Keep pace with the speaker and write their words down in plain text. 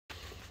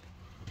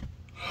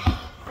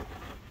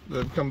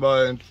They've come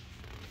by and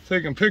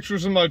taken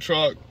pictures of my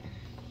truck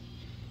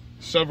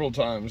several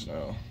times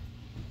now.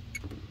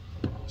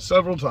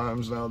 Several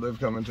times now they've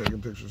come and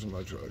taken pictures of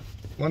my truck.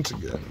 Once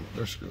again,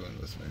 they're screwing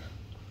with me.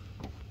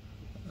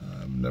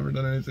 I've never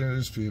done anything to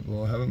these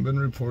people. I haven't been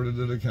reported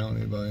to the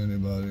county by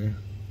anybody.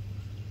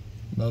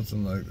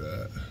 Nothing like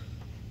that.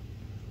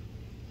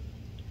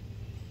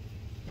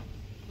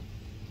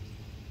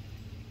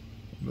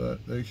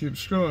 But they keep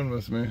screwing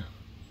with me.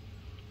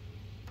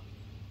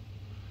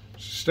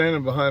 She's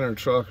standing behind her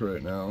truck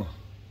right now.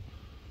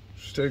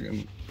 She's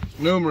taking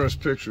numerous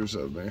pictures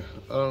of me.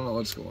 I don't know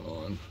what's going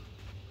on.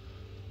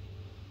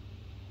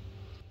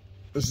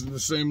 This is the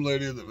same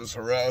lady that was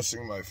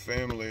harassing my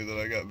family that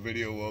I got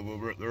video of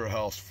over at their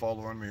house,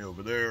 following me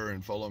over there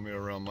and following me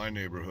around my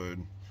neighborhood.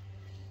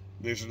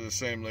 These are the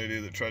same lady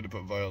that tried to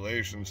put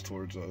violations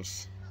towards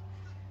us.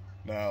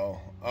 Now,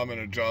 I'm in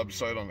a job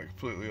site on the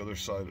completely other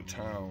side of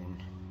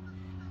town,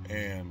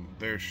 and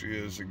there she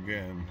is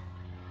again.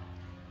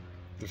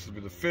 This will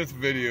be the 5th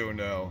video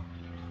now.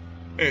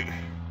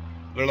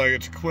 They're like,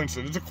 it's a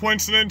coincidence. It's a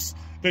coincidence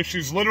that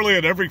she's literally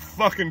at every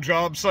fucking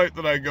job site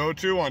that I go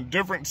to on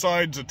different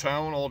sides of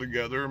town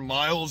altogether,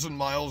 miles and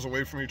miles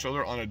away from each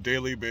other on a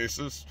daily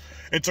basis.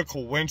 It's a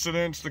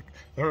coincidence,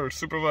 her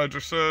supervisor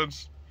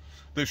says,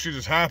 that she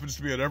just happens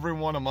to be at every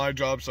one of my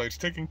job sites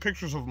taking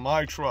pictures of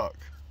my truck.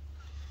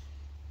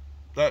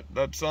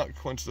 That's not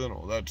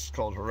coincidental. That's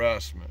called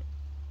harassment.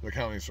 The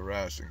county's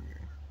harassing me.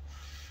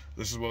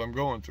 This is what I'm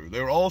going through.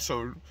 They were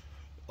also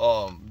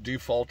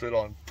defaulted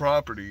on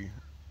property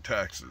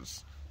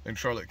taxes in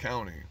Charlotte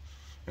County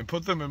and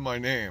put them in my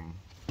name.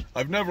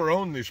 I've never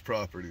owned these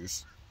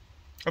properties.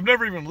 I've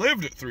never even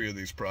lived at 3 of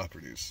these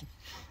properties.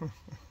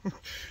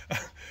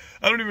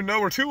 I don't even know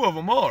where 2 of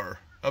them are.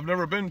 I've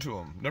never been to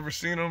them, never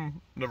seen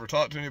them, never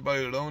talked to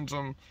anybody that owns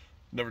them,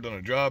 never done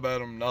a job at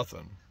them,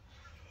 nothing.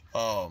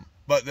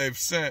 But they've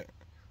sent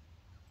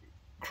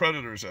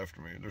creditors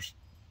after me. There's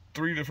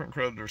 3 different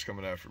creditors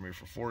coming after me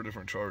for 4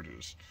 different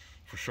charges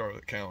for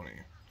Charlotte County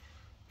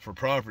for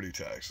property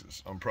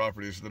taxes on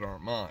properties that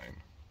aren't mine.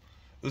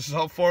 This is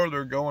how far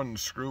they're going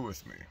to screw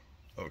with me,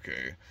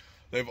 okay?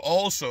 They've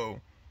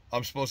also,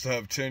 I'm supposed to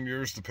have 10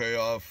 years to pay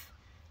off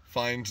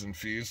fines and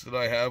fees that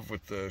I have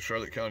with the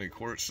Charlotte County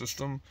court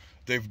system.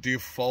 They've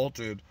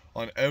defaulted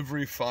on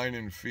every fine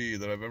and fee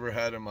that I've ever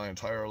had in my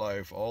entire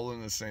life, all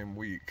in the same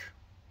week.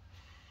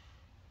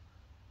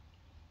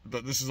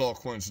 But this is all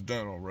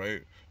coincidental,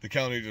 right? The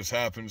county just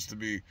happens to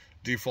be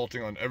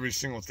defaulting on every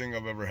single thing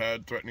I've ever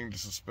had, threatening to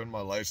suspend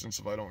my license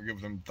if I don't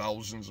give them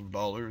thousands of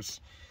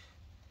dollars.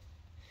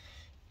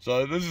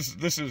 So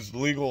this is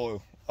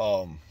legal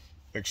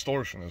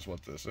extortion is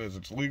what this is.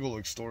 It's legal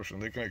extortion.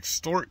 They can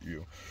extort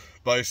you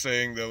by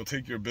saying they'll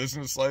take your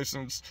business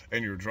license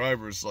and your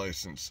driver's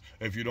license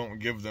if you don't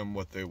give them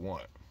what they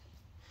want.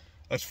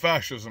 That's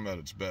fascism at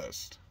its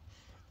best.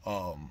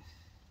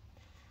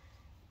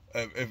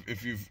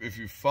 If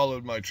you've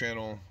followed my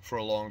channel for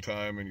a long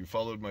time and you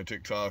followed my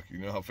TikTok, you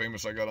know how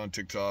famous I got on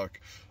TikTok.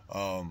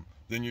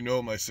 Then you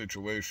know my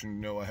situation.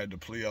 You know I had to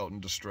plea out in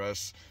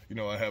distress. You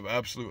know I have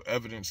absolute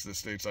evidence that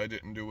states I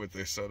didn't do what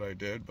they said I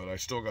did, but I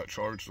still got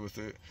charged with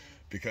it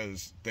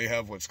because they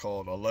have what's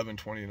called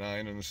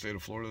 1129 in the state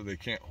of Florida. They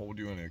can't hold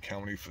you in a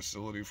county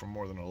facility for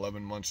more than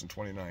 11 months and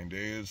 29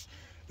 days.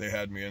 They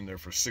had me in there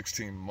for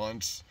 16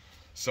 months.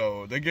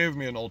 So they gave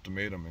me an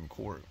ultimatum in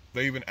court.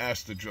 They even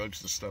asked the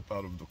judge to step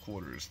out of the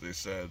quarters. They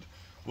said,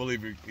 we'll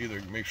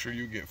either make sure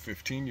you get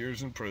 15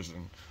 years in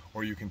prison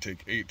or you can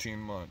take 18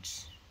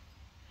 months.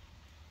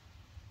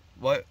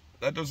 What?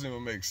 That doesn't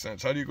even make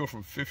sense. How do you go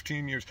from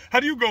 15 years? How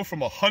do you go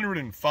from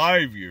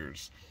 105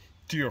 years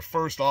to your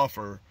first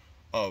offer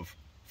of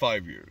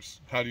 5 years?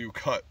 How do you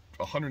cut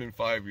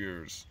 105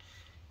 years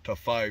to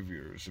 5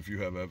 years if you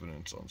have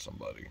evidence on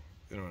somebody?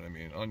 You know what I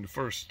mean? On the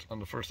first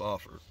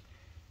offer.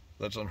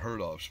 That's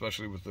unheard of,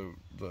 especially with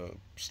the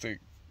state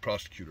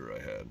prosecutor I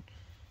had.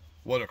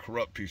 What a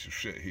corrupt piece of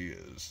shit he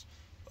is.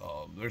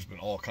 There's been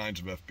all kinds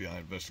of FBI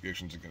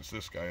investigations against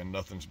this guy, and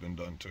nothing's been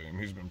done to him.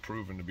 He's been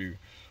proven to be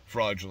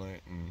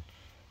fraudulent and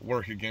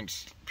work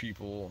against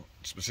people,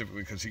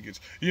 specifically because he gets...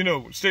 You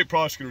know, state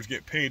prosecutors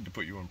get paid to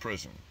put you in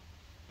prison.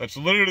 That's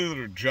literally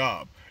their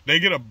job.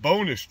 They get a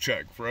bonus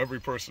check for every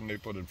person they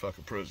put in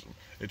fucking prison.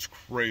 It's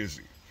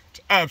crazy.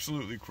 It's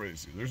absolutely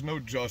crazy. There's no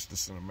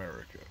justice in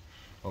America.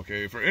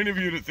 Okay, for any of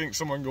you that think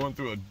someone going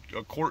through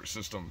a court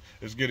system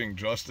is getting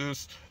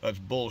justice, that's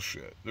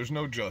bullshit. There's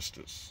no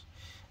justice.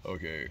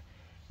 Okay,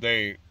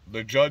 the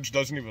judge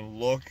doesn't even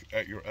look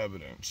at your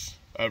evidence,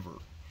 ever.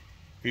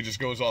 He just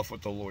goes off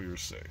what the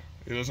lawyers say.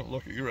 He doesn't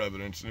look at your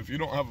evidence, and if you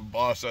don't have a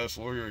boss-ass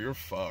lawyer, you're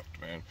fucked,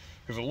 man.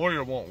 Because a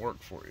lawyer won't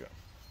work for you,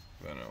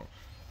 you know,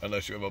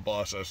 unless you have a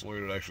boss-ass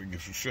lawyer that actually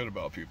gives a shit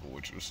about people,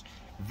 which is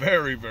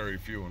very, very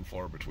few and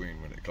far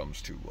between when it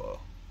comes to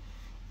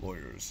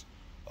lawyers.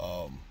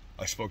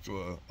 I spoke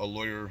to a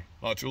lawyer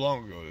not too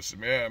long ago that said,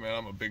 yeah, man,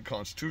 I'm a big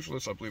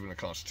constitutionalist. I believe in the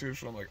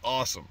Constitution. I'm like,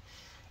 awesome.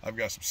 I've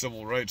got some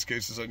civil rights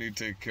cases I need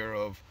to take care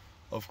of.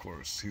 Of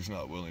course, he's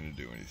not willing to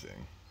do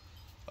anything.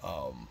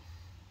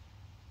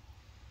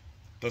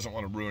 doesn't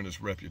want to ruin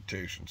his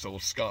reputation. So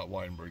Scott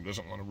Weinberg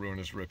doesn't want to ruin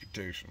his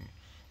reputation.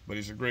 But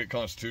he's a great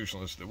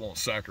constitutionalist that won't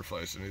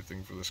sacrifice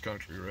anything for this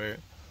country, right?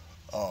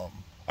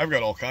 I've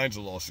got all kinds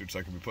of lawsuits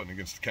I can be putting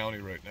against the county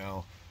right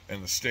now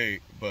and the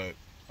state, but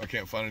I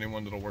can't find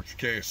anyone that'll work the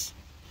case.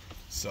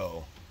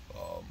 So,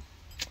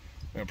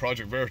 and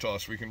Project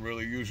Veritas, we can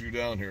really use you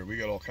down here. We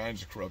got all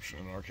kinds of corruption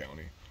in our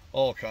county.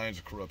 All kinds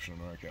of corruption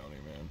in our county,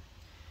 man.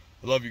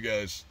 I love you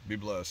guys. Be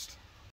blessed.